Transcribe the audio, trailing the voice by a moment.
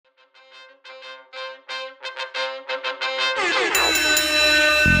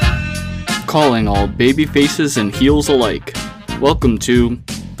calling all baby faces and heels alike. Welcome to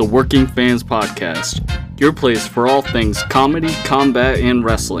the Working Fans Podcast, your place for all things comedy, combat, and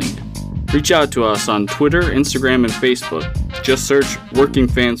wrestling. Reach out to us on Twitter, Instagram, and Facebook. Just search Working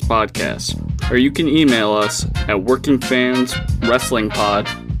Fans Podcast, or you can email us at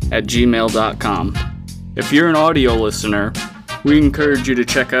workingfanswrestlingpod@gmail.com. If you're an audio listener, we encourage you to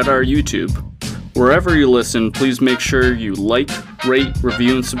check out our YouTube. Wherever you listen, please make sure you like, rate,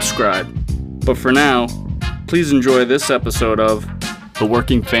 review, and subscribe. But for now, please enjoy this episode of the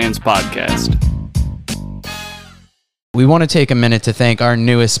Working Fans Podcast. We want to take a minute to thank our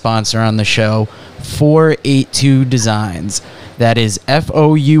newest sponsor on the show, 482 Designs. That is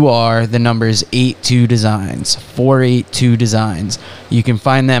FOUR, the numbers 82 Designs, 482 Designs. You can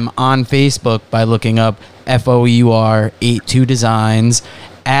find them on Facebook by looking up FOUR 82 Designs,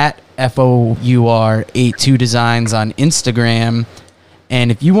 at FOUR 82 Designs on Instagram. And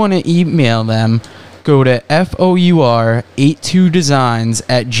if you want to email them, go to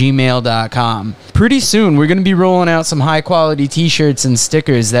FOUR82designs@gmail.com. Pretty soon, we're going to be rolling out some high-quality t-shirts and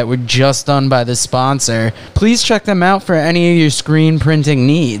stickers that were just done by the sponsor. Please check them out for any of your screen printing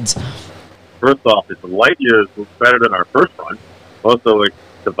needs. First off, it's light years better than our first one. Also, like,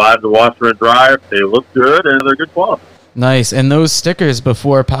 survive the washer and dryer. They look good, and they're good quality. Nice. And those stickers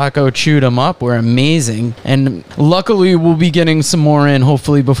before Paco chewed them up were amazing. And luckily, we'll be getting some more in,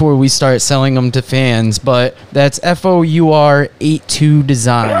 hopefully, before we start selling them to fans. But that's FOUR 82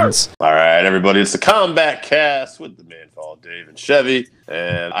 Designs. All right, everybody. It's the Combat Cast with the man called Dave and Chevy.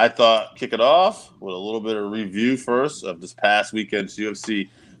 And I thought kick it off with a little bit of review first of this past weekend's UFC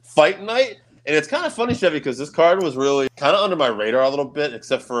Fight Night. And it's kind of funny, Chevy, because this card was really kind of under my radar a little bit,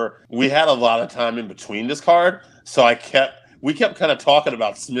 except for we had a lot of time in between this card. So we kept kind of talking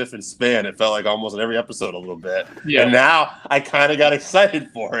about Smith and Spann. It felt like almost in every episode a little bit. Yeah. And now I kind of got excited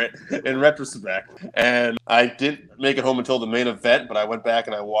for it in retrospect. And I didn't make it home until the main event, but I went back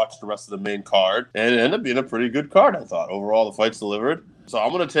and I watched the rest of the main card. And it ended up being a pretty good card, I thought. Overall, the fights delivered. So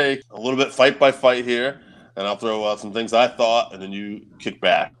I'm going to take a little bit fight by fight here. And I'll throw out some things I thought, and then you kick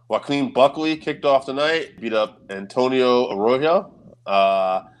back. Joaquin Buckley kicked off tonight, beat up Antonio Arroyo.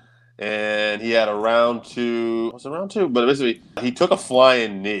 And he had a round two. Was it round two? But basically, he took a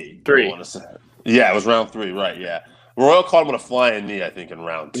flying knee. Three. I want to say. Yeah, it was round three, right, yeah. Royal caught him with a flying knee, I think, in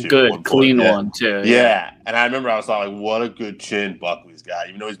round two. Good, clean one, too. Yeah. And I remember I was like, what a good chin Buckley's got.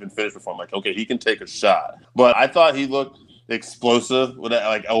 Even though he's been finished before, I'm like, okay, he can take a shot. But I thought he looked explosive,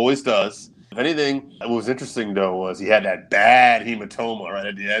 like always does. If anything, what was interesting, though, was he had that bad hematoma right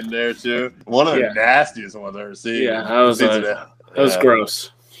at the end there, too. One of the nastiest ones I've ever seen. Yeah, that was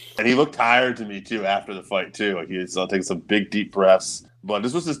gross. And he looked tired to me, too, after the fight, too. Like, he was taking some big, deep breaths. But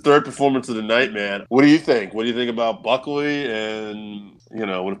this was his third performance of the night, man. What do you think? What do you think about Buckley and,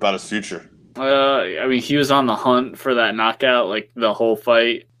 what about his future? I mean, he was on the hunt for that knockout, like, the whole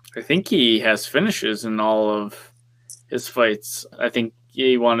fight. I think he has finishes in all of his fights. I think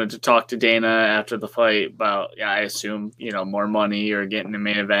he wanted to talk to Dana after the fight about, I assume, more money or getting the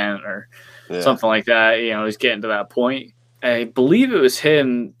main event or something like that. He's getting to that point. I believe it was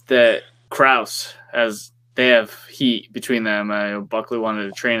him that Krause they have heat between them. Buckley wanted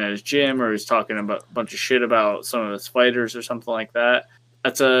to train at his gym, or he's talking about a bunch of shit about some of his fighters or something like that.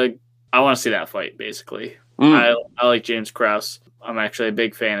 I want to see that fight, basically. I like James Krause. I'm actually a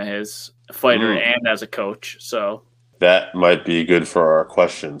big fan of his, a fighter and as a coach, so... That might be good for our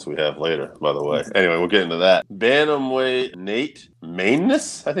questions we have later, by the way. Anyway, we'll get into that. Bantamweight Nate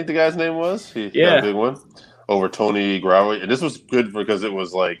Maness, I think the guy's name was. He got a big one over Tony Gravely. And this was good because it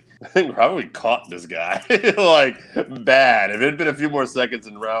was like, I think Gravely caught this guy, like, bad. If it had been a few more seconds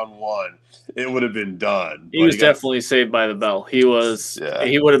in round one, it would have been done. He was definitely saved by the bell. He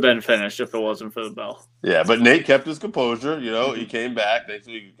would have been finished if it wasn't for the bell. Yeah, but Nate kept his composure. He came back. They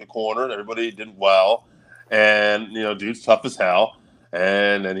cornered. Everybody did well. And, dude's tough as hell.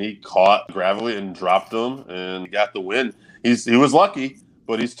 And then he caught Gravely and dropped him and got the win. He was lucky,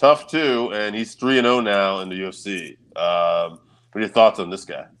 but he's tough too. And he's 3-0 now in the UFC. What are your thoughts on this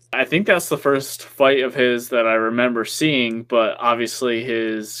guy? I think that's the first fight of his that I remember seeing, but obviously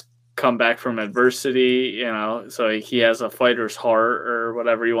his comeback from adversity, so he has a fighter's heart or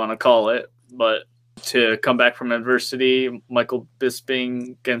whatever you want to call it. But to come back from adversity, Michael Bisping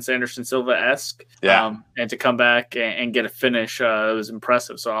against Anderson Silva-esque, and to come back and get a finish, it was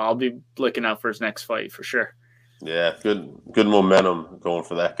impressive. So I'll be looking out for his next fight for sure. Yeah, good momentum going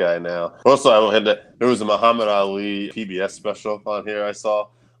for that guy now. Also, there was a Muhammad Ali PBS special on here I saw.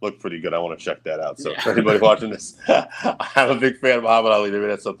 Looked pretty good. I want to check that out. So for anybody watching this, I'm a big fan of Muhammad Ali. Maybe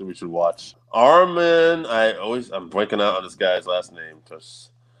that's something we should watch. Arman, I'm blanking out on this guy's last name.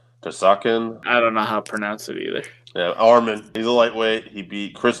 Tersakin. I don't know how to pronounce it either. Yeah, Armin. He's a lightweight. He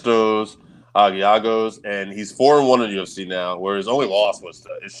beat Christos Agiagos, and he's 4-1 in UFC now, where his only loss was to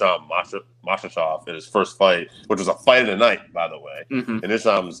Isham Makhachev in his first fight, which was a fight of the night, by the way. Mm-hmm. And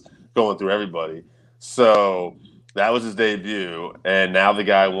Isham's going through everybody. So that was his debut, and now the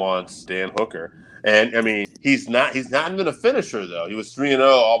guy wants Dan Hooker. And I mean, he's not even a finisher though. He was 3-0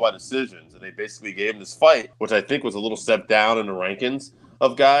 all by decisions, and they basically gave him this fight, which I think was a little step down in the rankings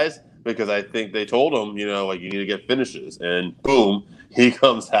of guys, because I think they told him, you know, like, you need to get finishes, and boom, he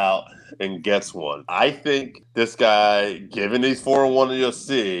comes out and gets one. I think this guy, given he's 4-1 in the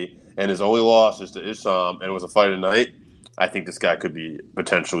UFC and his only loss is to Isham, and it was a fight of the night, I think this guy could be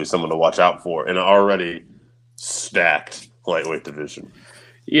potentially someone to watch out for in an already stacked lightweight division.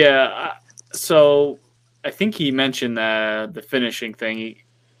 Yeah. So I think he mentioned the finishing thing.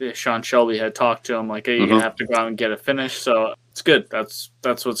 Sean Shelby had talked to him like, hey, you're going to have to go out and get a finish. So it's good. That's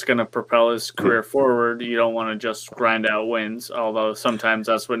what's going to propel his career forward. You don't want to just grind out wins, although sometimes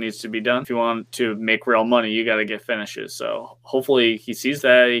that's what needs to be done. If you want to make real money, you got to get finishes. So hopefully he sees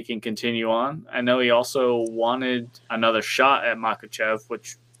that. He can continue on. I know he also wanted another shot at Makhachev,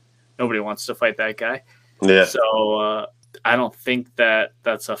 which nobody wants to fight that guy. Yeah. So I don't think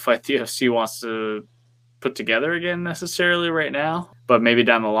that's a fight the UFC wants to put together again necessarily right now, but maybe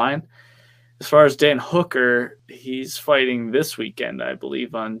down the line. As far as Dan Hooker, he's fighting this weekend, I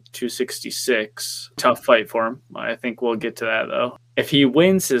believe, on 266. Tough fight for him. I think we'll get to that, though. If he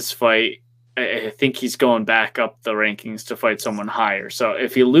wins his fight, I think he's going back up the rankings to fight someone higher. So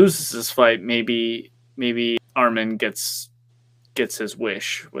if he loses this fight, maybe Armin gets his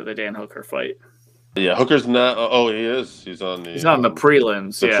wish with a Dan Hooker fight. Yeah, Hooker's not. Oh, he is. He's on the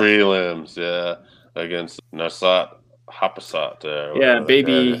prelims. The prelims, yeah, against Nasrat Hapasat. Yeah,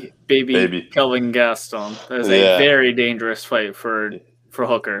 baby Kelvin Gaston. That is a very dangerous fight for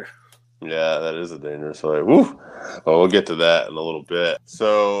Hooker. Yeah, that is a dangerous fight. Woo! Well, we'll get to that in a little bit.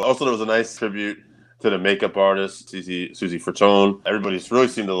 So, also there was a nice tribute to the makeup artist, Susie Fertone. Everybody's really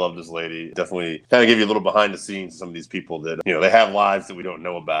seemed to love this lady. Definitely kind of give you a little behind the scenes of some of these people that, you know, they have lives that we don't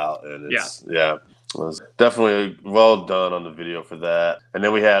know about. And it's, it was definitely well done on the video for that. And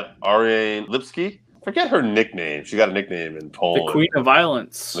then we had Ariane Lipski. Forget her nickname. She got a nickname in Poland. The Queen of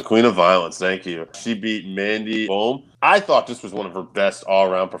Violence. The Queen of Violence, thank you. She beat Mandy Bohm. I thought this was one of her best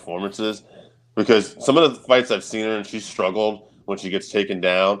all-around performances, because some of the fights I've seen her in, she struggled when she gets taken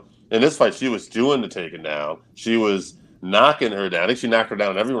down. In this fight, she was doing the taking down. She was knocking her down. I think she knocked her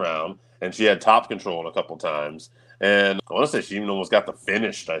down every round, and she had top control a couple times. And I want to say she even almost got the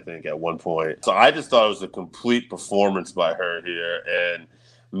finished, I think, at one point. So I just thought it was a complete performance by her here, and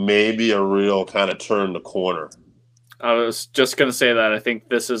maybe a real kind of turn the corner. I was just going to say that. I think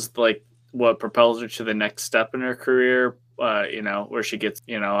this is like what propels her to the next step in her career, you know, where she gets,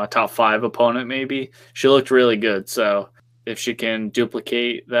 you know, a top 5 opponent maybe. She looked really good. So if she can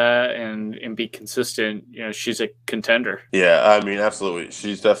duplicate that and be consistent, you know, she's a contender. Yeah, I mean, absolutely.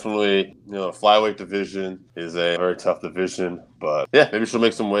 She's definitely, you know, flyweight division is a very tough division. But yeah, maybe she'll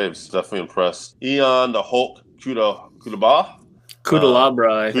make some waves. Definitely impressed. Ion the Hulk Kudalaba.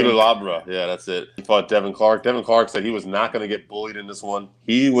 Kudalabra, yeah, that's it. He fought Devin Clark. Devin Clark said he was not going to get bullied in this one.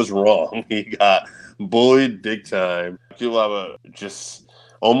 He was wrong. He got bullied big time. Kudalabra just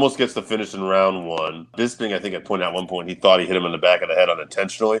almost gets the finish in round 1. Bisping, I think, had pointed out at one point he thought he hit him in the back of the head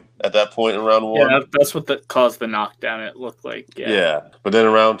unintentionally at that point in round 1. Yeah, that's what caused the knockdown, it looked like. Yeah, but then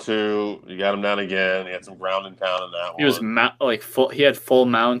in round 2, you got him down again. He had some ground and pound in that one. He was he had full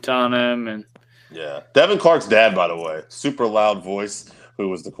mount on him, and yeah. Devin Clark's dad, by the way, super loud voice, who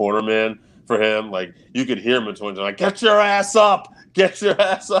was the cornerman for him. Like, you could hear him in Twins, like, get your ass up! Get your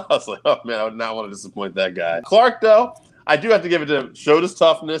ass up! I was like, oh, man, I would not want to disappoint that guy. Clark, though, I do have to give it to him. Showed his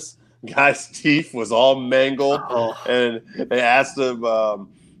toughness. Guy's teeth was all mangled. Oh. And they asked him,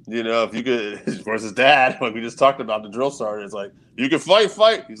 you know, if you could, of course, his dad, like we just talked about, the drill sergeant, is like, you can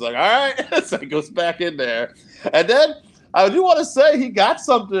fight. He's like, all right. So he goes back in there. And then I do want to say he got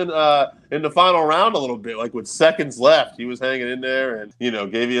something in the final round a little bit, like with seconds left. He was hanging in there and, you know,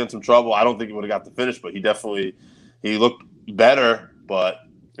 gave Ian some trouble. I don't think he would have got the finish, but he looked better. But,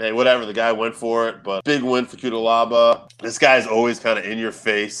 hey, whatever. The guy went for it. But big win for Kudalaba. This guy's always kind of in your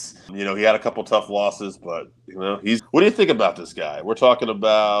face. You know, he had a couple tough losses, but, you know, what do you think about this guy? We're talking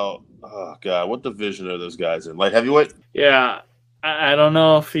about, oh, God, what division are those guys in? Light heavyweight? Yeah. I don't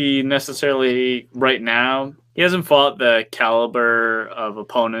know if he necessarily, right now, he hasn't fought the caliber of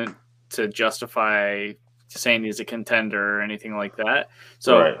opponent to justify saying he's a contender or anything like that.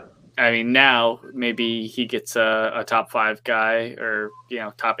 So, right. I mean, now maybe he gets a top 5 guy or, you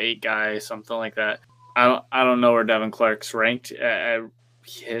know, top 8 guy, something like that. I don't know where Devin Clark's ranked.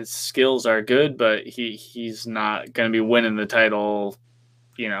 his skills are good, but he's not going to be winning the title,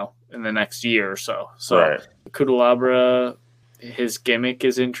 in the next year or so. So Right. Cutelaba, his gimmick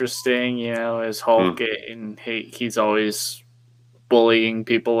is interesting, as Hulk, and he's always bullying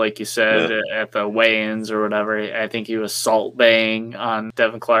people, like you said, at the weigh-ins or whatever. I think he was salt baying on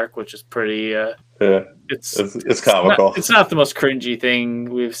Devin Clark, which is pretty. It's comical. It's not the most cringy thing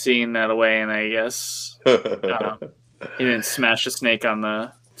we've seen at a weigh-in, I guess. He didn't smash a snake on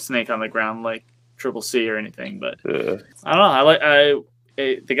the ground like Triple C or anything, but I don't know.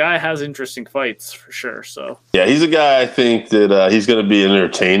 The guy has interesting fights for sure. So yeah, he's a guy I think that he's going to be an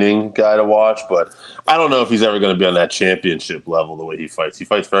entertaining guy to watch, but I don't know if he's ever going to be on that championship level the way he fights. He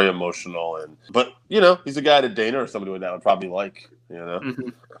fights very emotional, but he's a guy that Dana or somebody like that would probably like. Mm-hmm.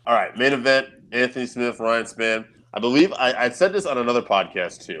 All right, main event: Anthony Smith, Ryan Spann. I believe I said this on another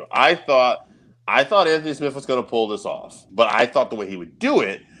podcast too. I thought Anthony Smith was going to pull this off, but I thought the way he would do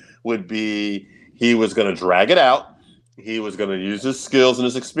it would be he was going to drag it out. He was going to use his skills and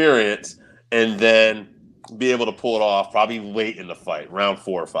his experience and then be able to pull it off probably late in the fight, round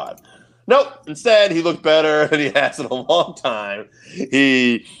 4 or 5. Nope. Instead, he looked better than he has in a long time.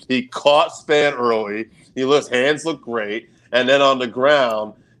 He caught Spann early. His hands looked great. And then on the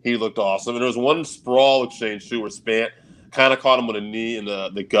ground, he looked awesome. And there was one sprawl exchange, too, where Spann kind of caught him with a knee in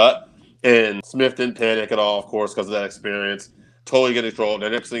the gut. And Smith didn't panic at all, of course, because of that experience. Totally get control. And the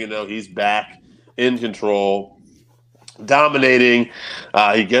next thing you know, he's back in control, dominating.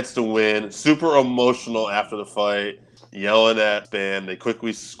 He gets the win. Super emotional after the fight, yelling at Spann. They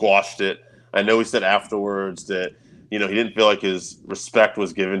quickly squashed it. I know he said afterwards that, he didn't feel like his respect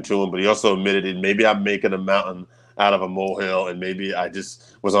was given to him, but he also admitted maybe I'm making a mountain out of a molehill, and maybe I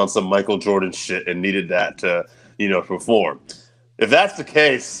just was on some Michael Jordan shit and needed that to, perform. If that's the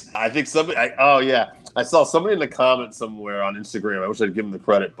case, I think I saw somebody in the comments somewhere on Instagram. I wish I'd give them the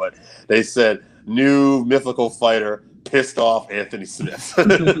credit, but they said, new mythical fighter pissed off Anthony Smith.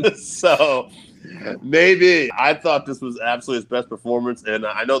 So maybe I thought this was absolutely his best performance. And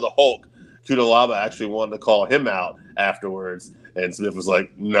I know the Hulk, Cutelaba, actually wanted to call him out afterwards. And Smith was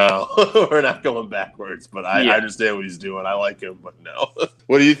like, no, we're not going backwards. But I understand what he's doing. I like him, but no.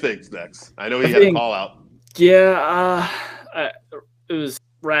 What do you think's next? I know he had a call out. Yeah, it was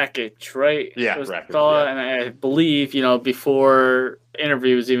Rakic, right? Yeah, Rakic. Yeah. And I believe, before the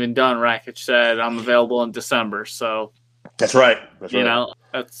interview was even done, Rakic said, I'm available in December. So that's right.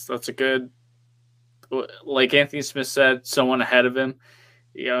 That's a good, like Anthony Smith said, someone ahead of him.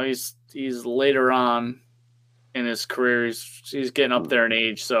 He's later on in his career. He's getting up there in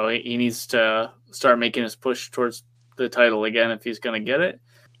age, so he needs to start making his push towards the title again if he's going to get it.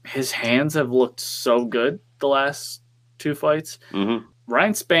 His hands have looked so good the last 2 fights. Mm-hmm.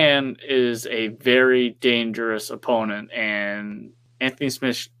 Ryan Spann is a very dangerous opponent, and Anthony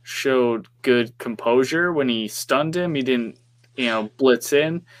Smith showed good composure when he stunned him. He didn't, blitz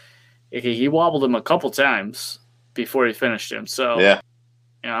in. He wobbled him a couple times before he finished him. So,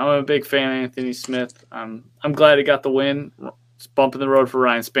 I'm a big fan of Anthony Smith. I'm glad he got the win. It's bumping the road for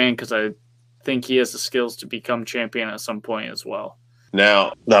Ryan Spann because I think he has the skills to become champion at some point as well.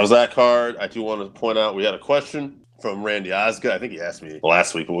 Now, that was that card. I do want to point out we had a question from Randy Osgood. I think he asked me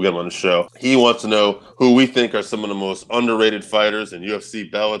last week, but we'll get him on the show. He wants to know who we think are some of the most underrated fighters in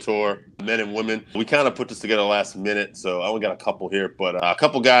UFC, Bellator, men and women. We kind of put this together last minute, so I only got a couple here, but a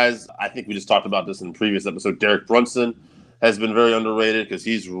couple guys. I think we just talked about this in the previous episode. Derek Brunson has been very underrated because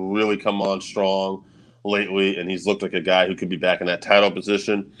he's really come on strong lately, and he's looked like a guy who could be back in that title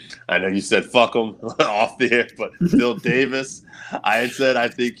position. I know you said fuck him off the air, but Phil Davis, I had said I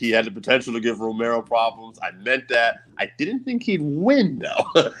think he had the potential to give Romero problems. I meant that. I didn't think he'd win,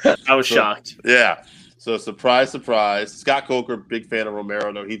 though. I was shocked. Yeah. So surprise, surprise. Scott Coker, big fan of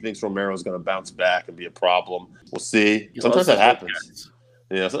Romero, though. He thinks Romero's going to bounce back and be a problem. We'll see. Sometimes that happens.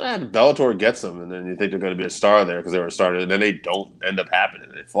 Sometimes Bellator gets them, and then you think they're going to be a star there because they were a star, and then they don't end up happening.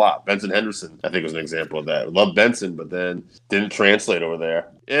 They flop. Benson Henderson, I think, was an example of that. Love Benson, but then didn't translate over there.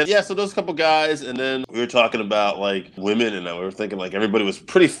 And so those couple guys, and then we were talking about like women, and we were thinking like everybody was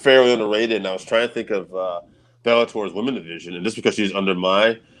pretty fairly underrated. And I was trying to think of Bellator's women division, and just because she's under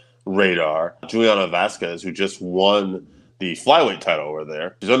my radar, Juliana Vasquez, who just won the flyweight title over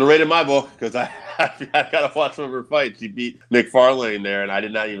there. She's underrated in my book because I got to watch some of her fights. She beat McFarlane there, and I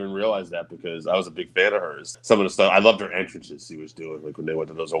did not even realize that because I was a big fan of hers. Some of the stuff, I loved her entrances she was doing, like when they went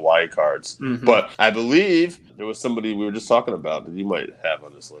to those Hawaii cards. Mm-hmm. But I believe there was somebody we were just talking about that you might have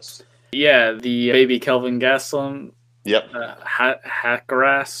on this list. Yeah, the baby Kelvin Gastelum. Yep.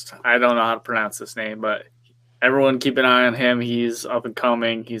 Hakarast. I don't know how to pronounce this name, but everyone keep an eye on him. He's up and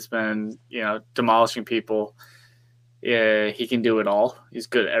coming. He's been, demolishing people. Yeah, he can do it all. He's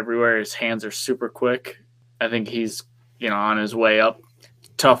good everywhere. His hands are super quick. I think he's on his way up.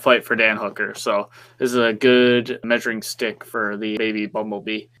 Tough fight for Dan Hooker. So this is a good measuring stick for the baby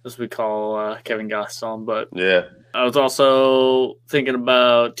Bumblebee, as we call Kevin Gaston. But Yeah. I was also thinking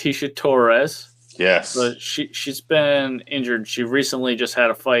about Tisha Torres. Yes. But she's been injured. She recently just had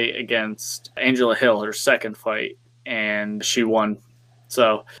a fight against Angela Hill, her second fight, and she won.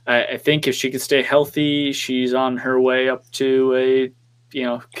 So I think if she could stay healthy, she's on her way up to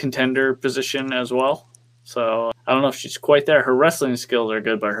a contender position as well. So I don't know if she's quite there. Her wrestling skills are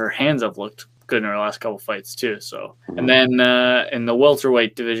good, but her hands have looked good in her last couple fights too. So and then in the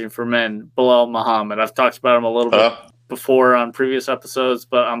welterweight division for men, Bilal Muhammad. I've talked about him a little bit before on previous episodes,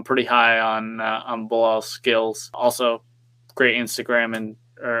 but I'm pretty high on Bilal's skills. Also, great Instagram and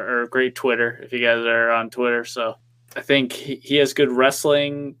or great Twitter if you guys are on Twitter. So I think he has good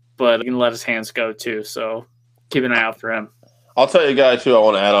wrestling, but he can let his hands go too. So keep an eye out for him. I'll tell you a guy too I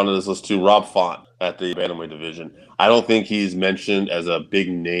want to add on to this list too, Rob Font at the bantamweight division. I don't think he's mentioned as a big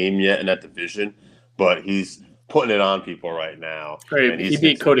name yet in that division, but he's putting it on people right now. Right, he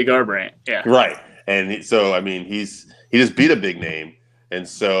beat Cody Garbrandt. Yeah. Right. And he just beat a big name. And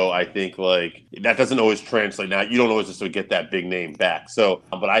so I think that doesn't always translate. Now you don't always just get that big name back. So,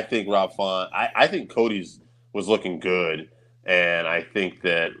 but I think Rob Font, I think Cody's was looking good. And I think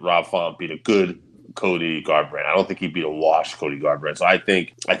that Rob Font beat a good Cody Garbrandt. I don't think he beat a wash Cody Garbrandt. So I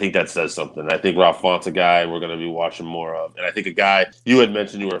think that says something. I think Rob Font's a guy we're going to be watching more of. And I think a guy you had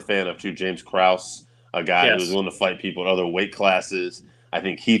mentioned you were a fan of too, James Krause, a guy who's willing to fight people in other weight classes. I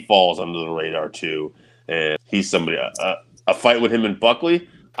think he falls under the radar too. And he's somebody, a fight with him and Buckley,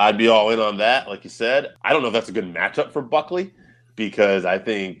 I'd be all in on that. Like you said, I don't know if that's a good matchup for Buckley because I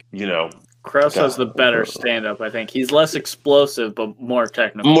think, Krause has the better stand-up. I think he's less explosive, but more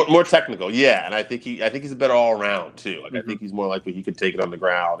technical. More technical, yeah. And I think he's a better all-around too. I think he's more likely he could take it on the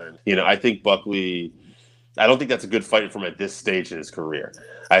ground. And I think Buckley. I don't think that's a good fight for him at this stage in his career.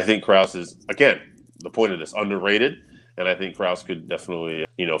 I think Krause is, again, the point of this, underrated. And I think Krause could definitely,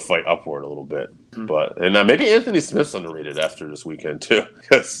 fight upward a little bit. But maybe Anthony Smith's underrated after this weekend too.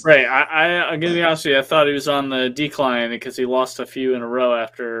 Right. I'm gonna be honest with you. I thought he was on the decline because he lost a few in a row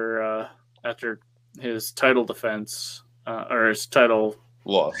after his title defense or his title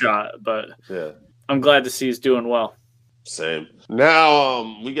shot. But yeah, I'm glad to see he's doing well. Same.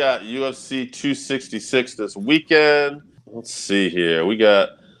 Now we got UFC 266 this weekend. Let's see here. We got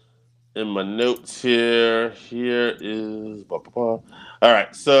in my notes here. Here is all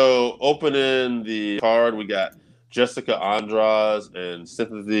right. So opening the card, we got Jessica Andrade and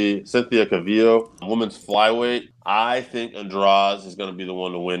Cynthia Calvillo, women's flyweight. I think Andrade is going to be the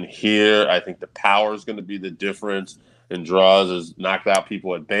one to win here. I think the power is going to be the difference. Andrade has knocked out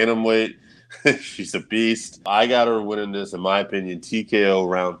people at bantamweight. She's a beast. I got her winning this, in my opinion, TKO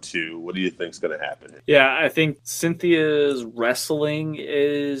round 2. What do you think is going to happen? Yeah, I think Cynthia's wrestling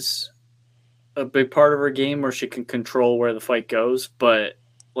is a big part of her game where she can control where the fight goes. But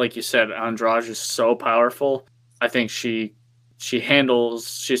like you said, Andrade is so powerful. I think she stuffs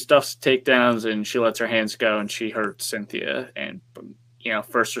takedowns and she lets her hands go and she hurts Cynthia. And,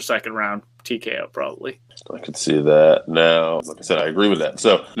 first or second round TKO probably. I could see that. Now, like I said, I agree with that.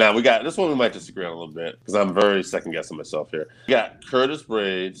 So now we got this one we might disagree on a little bit because I'm very second guessing myself here. We got Curtis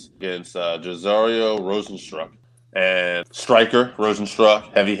Blades against Jazario Rosenstruck. And striker,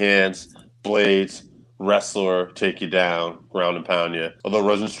 Rosenstruck, heavy hands, Blades, wrestler, take you down, ground and pound you. Although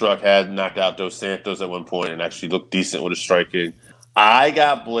Rosenstruck had knocked out Dos Santos at one point and actually looked decent with his striking. I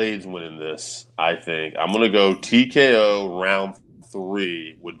got Blades winning this, I think. I'm going to go TKO round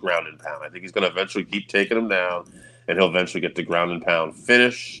 3 with ground and pound. I think he's going to eventually keep taking him down, and he'll eventually get the ground and pound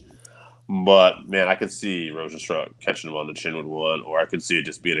finish. But, man, I could see Rosenstruck catching him on the chin with one, or I could see it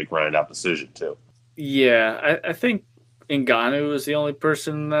just being a grind-out decision, too. Yeah, I think Ngannou is the only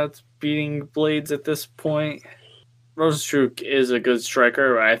person that's beating Blades at this point. Rosenstruck is a good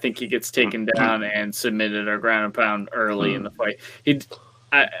striker. I think he gets taken down and submitted or ground and pound early in the fight.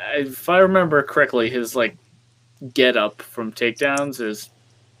 If I remember correctly, his get up from takedowns is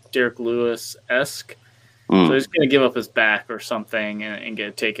Derek Lewis-esque. So he's going to give up his back or something and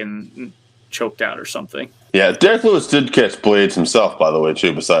get choked out or something. Yeah, Derek Lewis did catch Blades himself, by the way,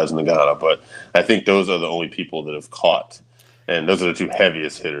 too, besides Ngannou. But I think those are the only people that have caught. And those are the two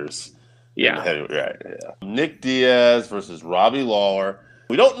heaviest hitters. Yeah. Right, yeah. Nick Diaz versus Robbie Lawler.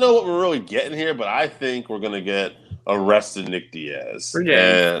 We don't know what we're really getting here, but I think we're going to get arrested Nick Diaz. We're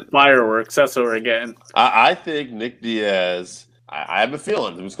getting fireworks. That's what we're getting. I think Nick Diaz, I have a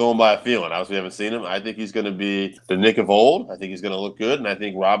feeling. I'm just going by a feeling. Obviously, we haven't seen him. I think he's going to be the Nick of old. I think he's going to look good. And I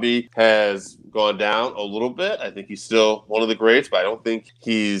think Robbie has gone down a little bit. I think he's still one of the greats, but I don't think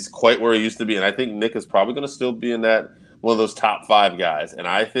he's quite where he used to be. And I think Nick is probably going to still be in that one of those top 5 guys. And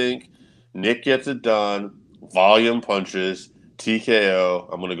I think Nick gets it done, volume punches, TKO.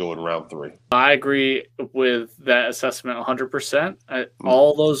 I'm going to go with round 3. I agree with that assessment 100%.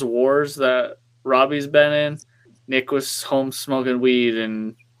 All those wars that Robbie's been in, Nick was home smoking weed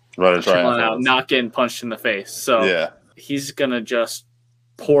and running out, not getting punched in the face. So yeah, he's going to just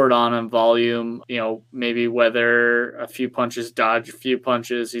pour it on him, volume, maybe weather a few punches, dodge a few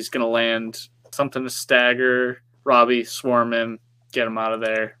punches. He's going to land something to stagger Robbie, swarm him, get him out of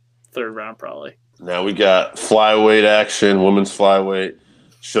there. 3rd round probably. Now we got flyweight action, women's flyweight.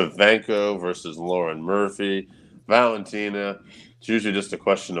 Shevchenko versus Lauren Murphy. Valentina, it's usually just a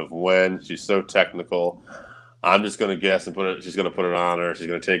question of when. She's so technical. I'm just going to guess and she's going to put it on her. She's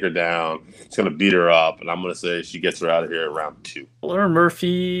going to take her down. She's going to beat her up. And I'm going to say she gets her out of here at round 2. Lauren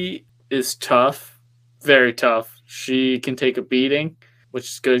Murphy is tough, very tough. She can take a beating, which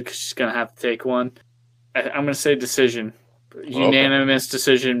is good because she's going to have to take one. I'm going to say decision. Unanimous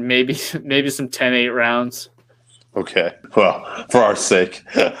decision, maybe some 10-8 rounds. Okay. Well, for our sake,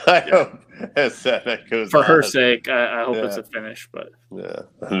 I hope that goes for on. her sake, I hope it's a finish. But yeah,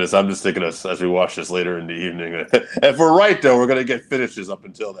 I'm just thinking as we watch this later in the evening. If we're right, though, we're going to get finishes up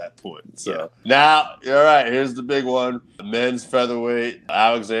until that point. So now, all right, here's the big one: the men's featherweight,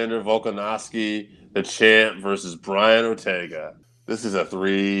 Alexander Volkanovski, the champ, versus Brian Ortega. This is a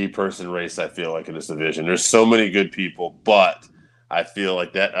 3-person race, I feel like, in this division. There's so many good people, but I feel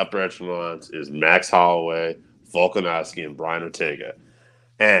like that upper echelon is Max Holloway, Volkanovski, and Brian Ortega.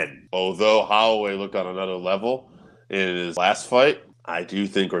 And although Holloway looked on another level in his last fight, I do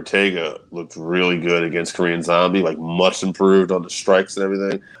think Ortega looked really good against Korean Zombie, like much improved on the strikes and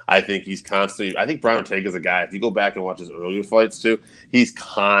everything. I think Brian Ortega's a guy, if you go back and watch his earlier fights too, he's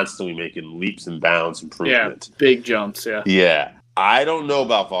constantly making leaps and bounds improvement. Yeah, big jumps, yeah. Yeah. I don't know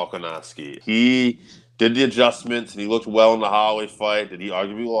about Volkanovski. He did the adjustments, and he looked well in the Holloway fight that he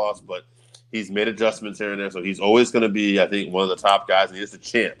arguably lost, but he's made adjustments here and there, so he's always going to be, I think, one of the top guys, and he is the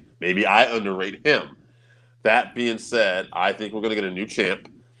champ. Maybe I underrate him. That being said, I think we're going to get a new champ.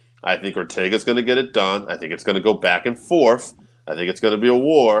 I think Ortega's going to get it done. I think it's going to go back and forth. I think it's going to be a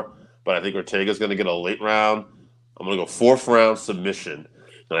war, but I think Ortega's going to get a late round. I'm going to go 4th round submission,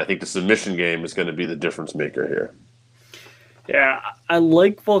 and I think the submission game is going to be the difference maker here. Yeah, I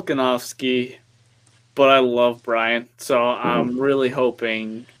like Volkanovski, but I love Brian. So I'm really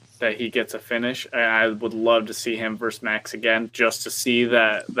hoping that he gets a finish. I would love to see him versus Max again, just to see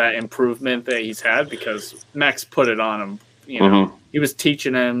that improvement that he's had, because Max put it on him. He was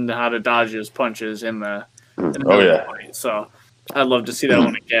teaching him how to dodge his punches in the fight. So I'd love to see that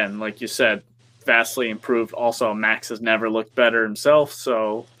one again. Like you said, vastly improved. Also, Max has never looked better himself,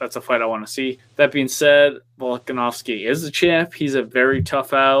 so that's a fight I want to see. That being said, Volkanovski is the champ. He's a very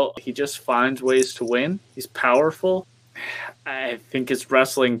tough out. He just finds ways to win. He's powerful. I think his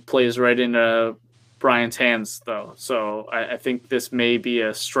wrestling plays right into Brian's hands, though. So I think this may be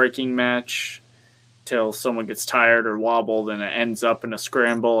a striking match till someone gets tired or wobbled and it ends up in a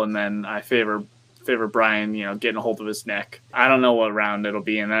scramble, and then I favor Brian, getting a hold of his neck. I don't know what round it'll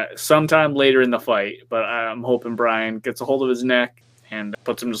be in that. Sometime later in the fight, but I'm hoping Brian gets a hold of his neck and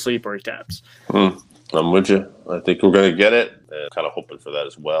puts him to sleep or he taps. I'm with you. I think we're going to get it. And kind of hoping for that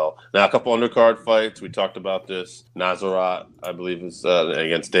as well. Now, a couple undercard fights. We talked about this. Nasrat, I believe, is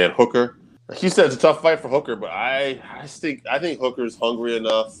against Dan Hooker. He said it's a tough fight for Hooker, but I think Hooker's hungry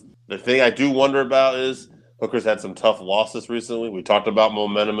enough. The thing I do wonder about is Hooker's had some tough losses recently. We talked about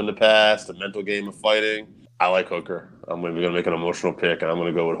momentum in the past, the mental game of fighting. I like Hooker. I'm maybe going to make an emotional pick, and I'm going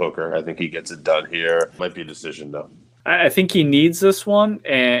to go with Hooker. I think he gets it done here. Might be a decision, though. I think he needs this one,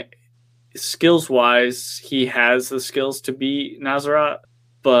 and skills-wise, he has the skills to beat Nasrat,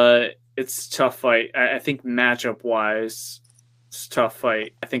 but it's a tough fight. I think matchup-wise, it's a tough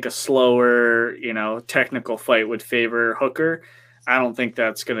fight. I think a slower, technical fight would favor Hooker. I don't think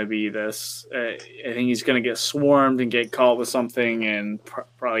that's going to be this. I think he's going to get swarmed and get caught with something and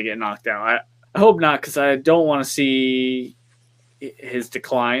probably get knocked out. I hope not, because I don't want to see his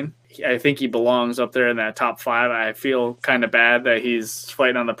decline. I think he belongs up there in that top 5. I feel kind of bad that he's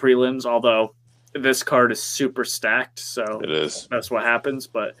fighting on the prelims, although this card is super stacked, so it is. That's what happens.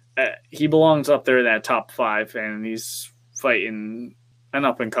 But he belongs up there in that top 5, and he's fighting an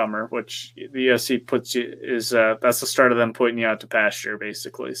up-and-comer, which the UFC puts you that's the start of them putting you out to pasture,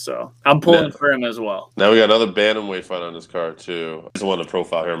 basically. So I'm pulling for him as well. Now we got another bantamweight fight on this card too. This is one to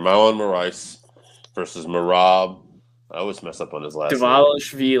profile here: Marlon Moraes versus Merab. I always mess up on his last name.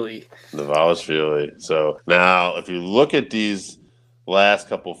 Dvalishvili. So now, if you look at these last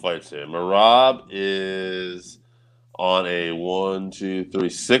couple fights here. Merab is on a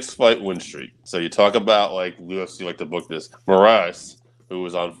 6-fight win streak. So you talk about like UFC like to book this. Moraes, who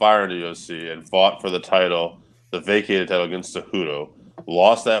was on fire in the UFC and fought for the title, the vacated title against Cejudo,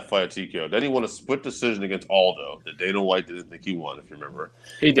 lost that fight at TKO. Then he won a split decision against Aldo that Dana White didn't think he won, if you remember.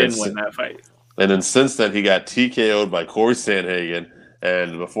 He didn't win that fight. And then since then, he got TKO'd by Corey Sandhagen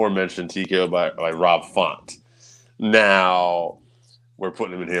and before mentioned TKO'd by Rob Font. Now we're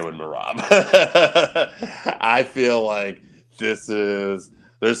putting him in here with Merab. I feel like they're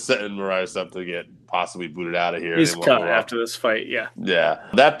setting Moraes up to get possibly booted out of here. He's cut after this fight, yeah. Yeah.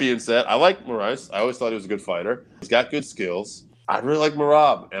 That being said, I like Moraes. I always thought he was a good fighter. He's got good skills. I really like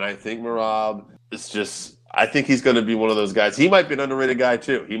Merab, and I think Merab is just – I think he's going to be one of those guys. He might be an underrated guy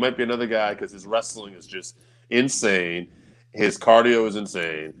too. He might be another guy because his wrestling is just insane. His cardio is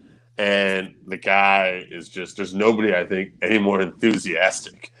insane. And the guy is just – there's nobody, I think, any more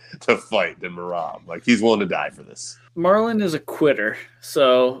enthusiastic to fight than Merab. Like, he's willing to die for this. Marlon is a quitter.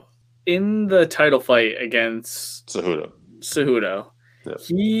 So, in the title fight against Cejudo, yep.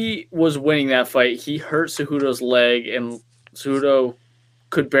 He was winning that fight. He hurt Cejudo's leg, and Cejudo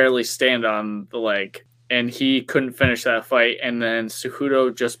could barely stand on the leg. And he couldn't finish that fight, and then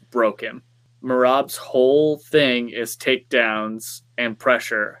Cejudo just broke him. Merab's whole thing is takedowns and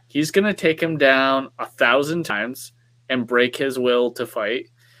pressure. He's going to take him down 1,000 times and break his will to fight.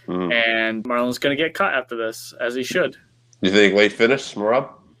 Mm-hmm. And Marlon's going to get caught after this, as he should. You think late finish, Merab?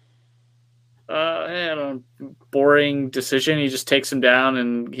 I don't know, boring decision. He just takes him down,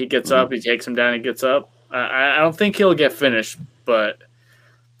 and he gets up. He takes him down, he gets up. I don't think he'll get finished, but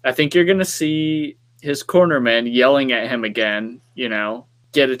I think you're going to see his cornerman yelling at him again,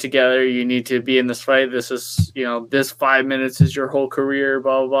 get it together. You need to be in this fight. This is, this 5 minutes is your whole career,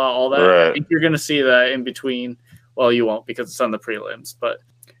 blah, blah, blah, all that. Right. I think you're going to see that in between. Well, you won't because it's on the prelims, but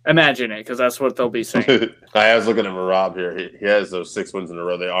imagine it because that's what they'll be saying. I was looking at Merab here. He has those 6 wins in a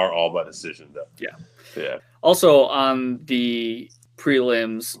row. They are all by decision, though. Yeah. Also, on the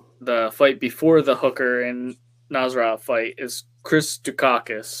prelims, the fight before the Hooker and Nasrat fight is Chris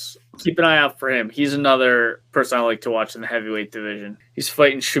Dukakis. Keep an eye out for him. He's another person I like to watch in the heavyweight division. He's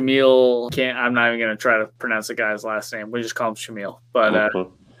fighting Shamil. I'm not even going to try to pronounce the guy's last name. We just call him Shamil. But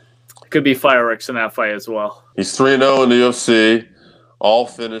could be fireworks in that fight as well. He's 3-0 in the UFC, all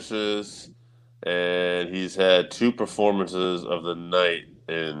finishes, and he's had 2 performances of the night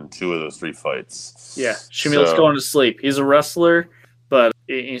in 2 of those 3 fights. Yeah, Shamil's going to sleep. He's a wrestler, but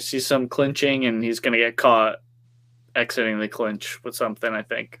you see some clinching, and he's going to get caught exiting the clinch with something, I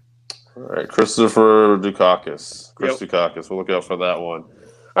think. All right, Christopher Dukakis. Dukakis. We'll look out for that one.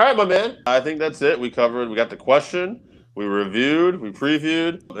 All right, my man. I think that's it. We got the question. We reviewed. We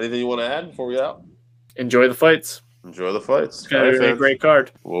previewed. Anything you want to add before we out? Enjoy the fights. Enjoy the fights. It's going to be a great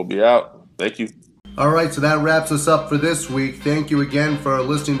card. We'll be out. Thank you. All right, so that wraps us up for this week. Thank you again for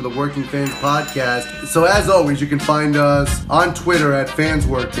listening to the Working Fans Podcast. So as always, you can find us on Twitter at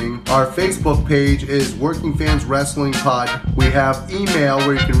FansWorking. Our Facebook page is Working Fans Wrestling Pod. We have email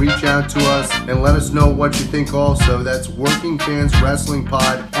where you can reach out to us and let us know what you think also. That's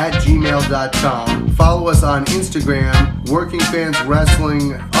workingfanswrestlingpod@gmail.com. Follow us on Instagram,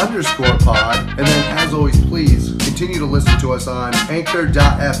 workingfanswrestling_pod. And then as always, please continue to listen to us on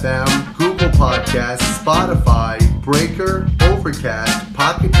Anchor.fm, Google Podcasts, Spotify, Breaker, Overcast,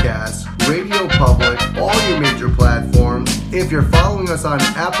 Pocket Cast, Radio Public, all your major platforms. If you're following us on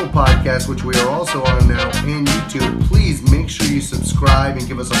Apple Podcasts, which we are also on now, and YouTube, please make sure you subscribe and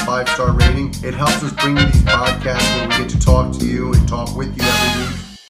give us a 5-star rating. It helps us bring you these podcasts where we get to talk to you and talk with you every week.